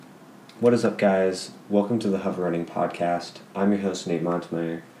What is up, guys? Welcome to the Hover Running Podcast. I'm your host, Nate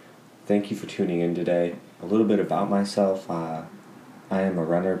Montemayor. Thank you for tuning in today. A little bit about myself. I am a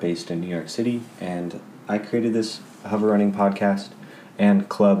runner based in New York City, and I created this Hover Running Podcast and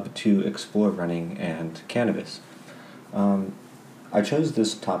club to explore running and cannabis. I chose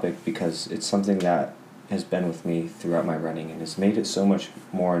this topic because it's something that has been with me throughout my running and has made it so much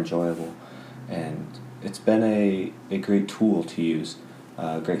more enjoyable. And it's been a great tool to use.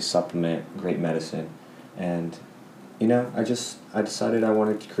 Great supplement, great medicine, and I decided I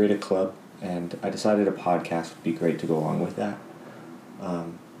wanted to create a club, and I decided a podcast would be great to go along with that.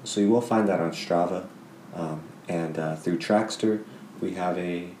 So you will find that on Strava, and through Trackster, we have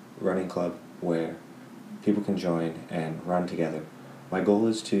a running club where people can join and run together. My goal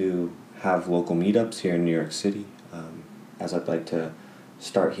is to have local meetups here in New York City, as I'd like to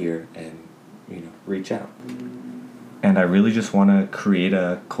start here and reach out. And I really just want to create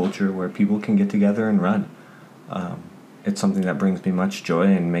a culture where people can get together and run. It's something that brings me much joy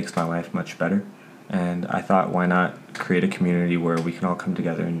and makes my life much better. And I thought, why not create a community where we can all come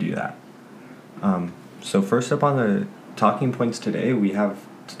together and do that? So first up on the talking points today, we have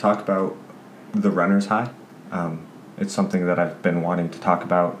to talk about the runner's high. It's something that I've been wanting to talk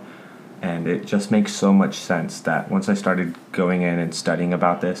about, and it just makes so much sense that once I started going in and studying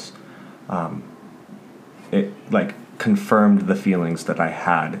about this, it confirmed the feelings that I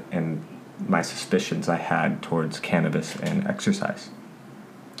had and my suspicions I had towards cannabis and exercise.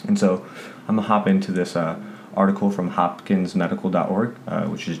 And so I'm going to hop into this article from hopkinsmedical.org,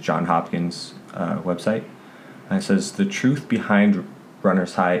 which is John Hopkins' website. And it says, "The truth behind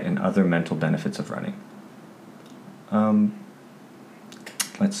runner's high and other mental benefits of running."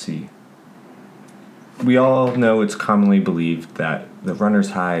 Let's see. We all know it's commonly believed that the runner's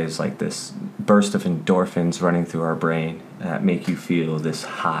high is like this burst of endorphins running through our brain that make you feel this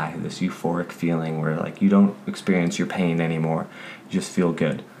high, this euphoric feeling where you don't experience your pain anymore. You just feel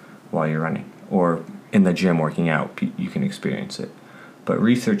good while you're running. Or in the gym working out, you can experience it. But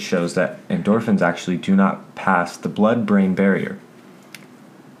research shows that endorphins actually do not pass the blood-brain barrier,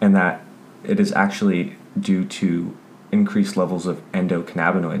 and that it is actually due to increased levels of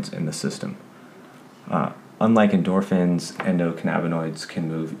endocannabinoids in the system. Unlike endorphins, endocannabinoids can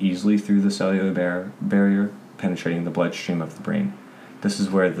move easily through the cellular barrier, penetrating the bloodstream of the brain. This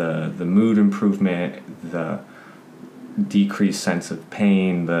is where the mood improvement, the decreased sense of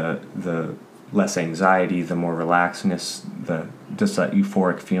pain, the less anxiety, the more relaxedness, just that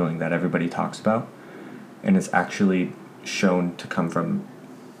euphoric feeling that everybody talks about. And it's actually shown to come from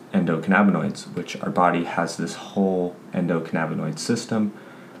endocannabinoids, which our body has this whole endocannabinoid system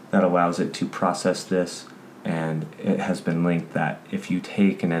that allows it to process this, and it has been linked that if you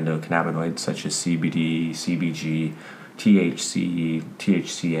take an endocannabinoid such as CBD, CBG, THC,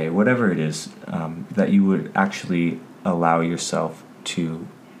 THCA, whatever it is, that you would actually allow yourself to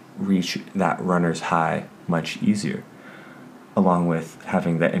reach that runner's high much easier, along with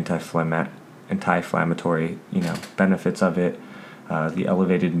having the anti-inflammatory benefits of it, the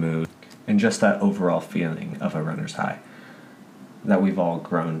elevated mood, and just that overall feeling of a runner's high that we've all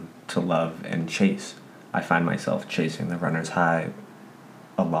grown to love and chase. I find myself chasing the runner's high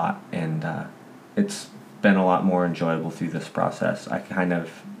a lot, and it's been a lot more enjoyable through this process. I kind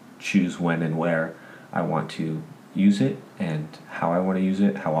of choose when and where I want to use it, and how I want to use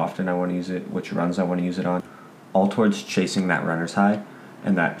it, how often I want to use it, which runs I want to use it on, all towards chasing that runner's high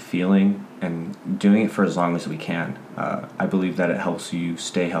and that feeling, and doing it for as long as we can. I believe that it helps you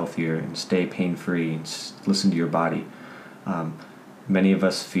stay healthier and stay pain-free and listen to your body. Many of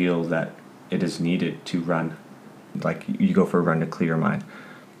us feel that it is needed to run, like you go for a run to clear your mind.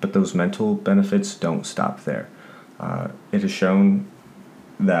 But those mental benefits don't stop there. It is shown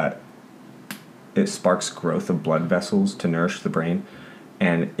that it sparks growth of blood vessels to nourish the brain,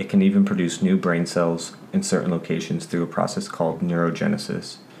 and it can even produce new brain cells in certain locations through a process called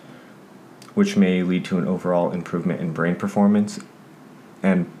neurogenesis, which may lead to an overall improvement in brain performance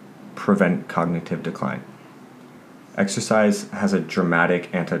and prevent cognitive decline. Exercise has a dramatic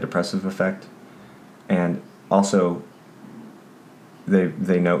antidepressive effect, and also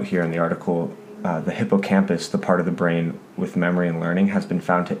they note here in the article, the hippocampus, the part of the brain with memory and learning, has been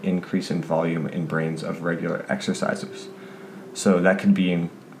found to increase in volume in brains of regular exercisers. So that could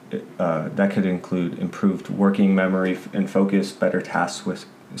include improved working memory and focus, better task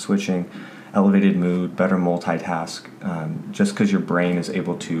switching, elevated mood, better multitask, just because your brain is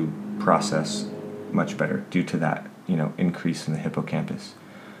able to process much better due to that increase in the hippocampus,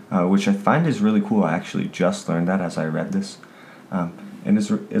 which I find is really cool. I actually just learned that as I read this, and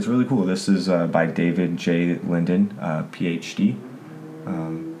it's really cool. This is by David J. Linden, PhD.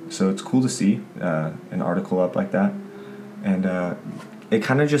 So it's cool to see an article up like that. And it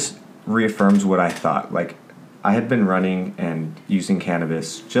kind of just reaffirms what I thought. Like, I had been running and using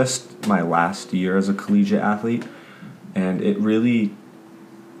cannabis just my last year as a collegiate athlete, and it really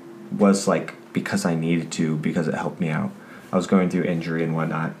was like because I needed to, because it helped me out. I was going through injury and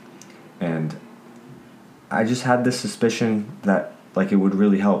whatnot, and I just had this suspicion that like it would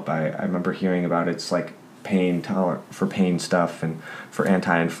really help. I remember hearing about it's like for pain stuff and for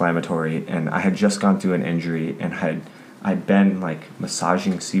anti-inflammatory, and I had just gone through an injury and I'd been like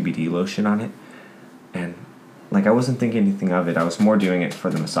massaging CBD lotion on it, and like I wasn't thinking anything of it. I was more doing it for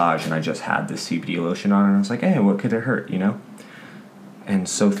the massage, and I just had this CBD lotion on, and I was like, hey, what could it hurt, you know? And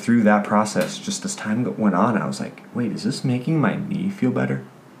so through that process, just as time went on, I was like, wait, is this making my knee feel better?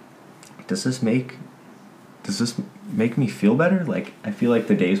 Does this make me feel better? Like, I feel like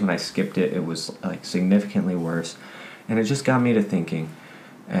the days when I skipped it, it was like significantly worse. And it just got me to thinking.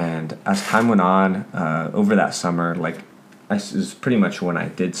 And as time went on, over that summer, like, it was pretty much when I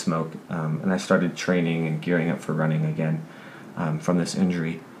did smoke, and I started training and gearing up for running again from this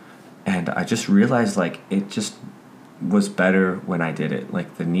injury. And I just realized, like, it just was better when I did it.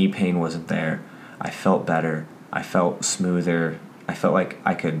 Like, the knee pain wasn't there. I felt better. I felt smoother. I felt like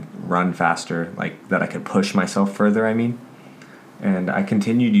I could run faster, like that I could push myself further, I mean. And I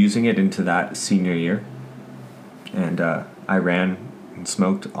continued using it into that senior year. And I ran and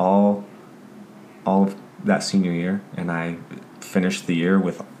smoked all of that senior year, and I finished the year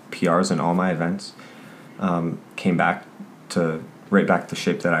with PRs in all my events. Came back to right back the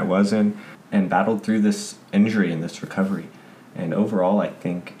shape that I was in, and battled through this injury and this recovery. And overall, I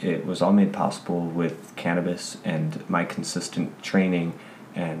think it was all made possible with cannabis and my consistent training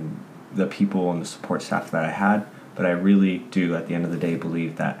and the people and the support staff that I had. But I really do, at the end of the day,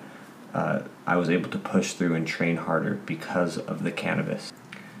 believe that I was able to push through and train harder because of the cannabis.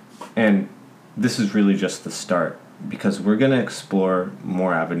 And this is really just the start, because we're going to explore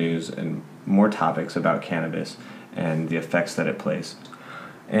more avenues and more topics about cannabis and the effects that it plays.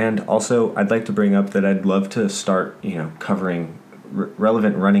 And also, I'd like to bring up that I'd love to start, covering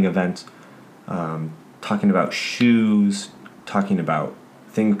relevant running events, talking about shoes, talking about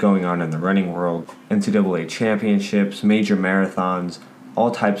things going on in the running world, NCAA championships, major marathons,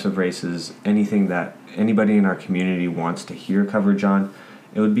 all types of races, anything that anybody in our community wants to hear coverage on.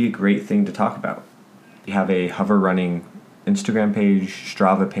 It would be a great thing to talk about. We have a Hover Running Instagram page,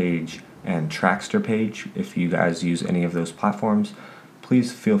 Strava page, and Trackster page. If you guys use any of those platforms,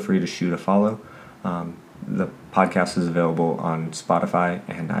 please feel free to shoot a follow. The podcast is available on Spotify,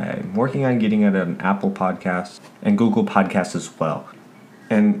 and I'm working on getting it on Apple Podcasts and Google Podcasts as well.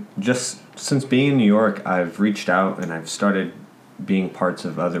 And just since being in New York, I've reached out and I've started being parts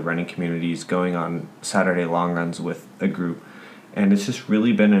of other running communities, going on Saturday long runs with a group. And it's just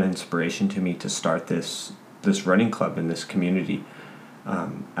really been an inspiration to me to start this running club in this community,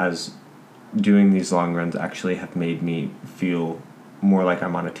 as doing these long runs actually have made me feel more like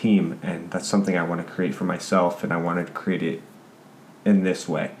I'm on a team, and that's something I want to create for myself, and I wanted to create it in this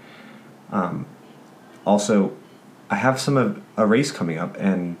way. Also, I have a race coming up,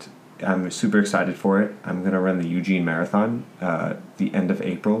 and I'm super excited for it. I'm going to run the Eugene Marathon the end of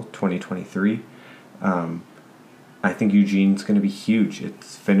April 2023. I think Eugene's going to be huge. It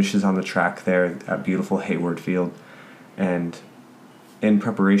finishes on the track there at beautiful Hayward Field, and in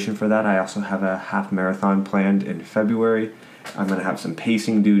preparation for that, I also have a half marathon planned in February. I'm going to have some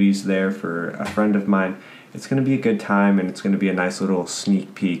pacing duties there for a friend of mine. It's going to be a good time, and it's going to be a nice little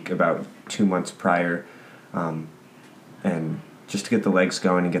sneak peek about 2 months prior, and just to get the legs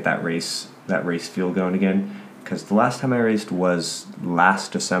going and get that race feel going again, because the last time I raced was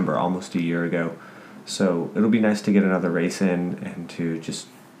last December, almost a year ago. So it'll be nice to get another race in and to just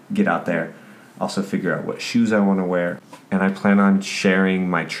get out there. Also figure out what shoes I want to wear. And I plan on sharing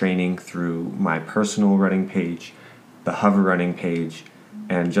my training through my personal running page, the Hover Running page,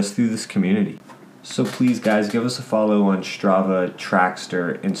 and just through this community. So please, guys, give us a follow on Strava,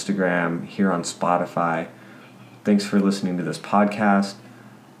 Trackster, Instagram, here on Spotify. Thanks for listening to this podcast.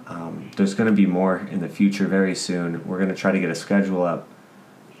 There's going to be more in the future very soon. We're going to try to get a schedule up.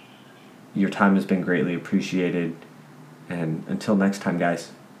 Your time has been greatly appreciated. And until next time,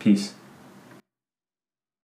 guys, peace.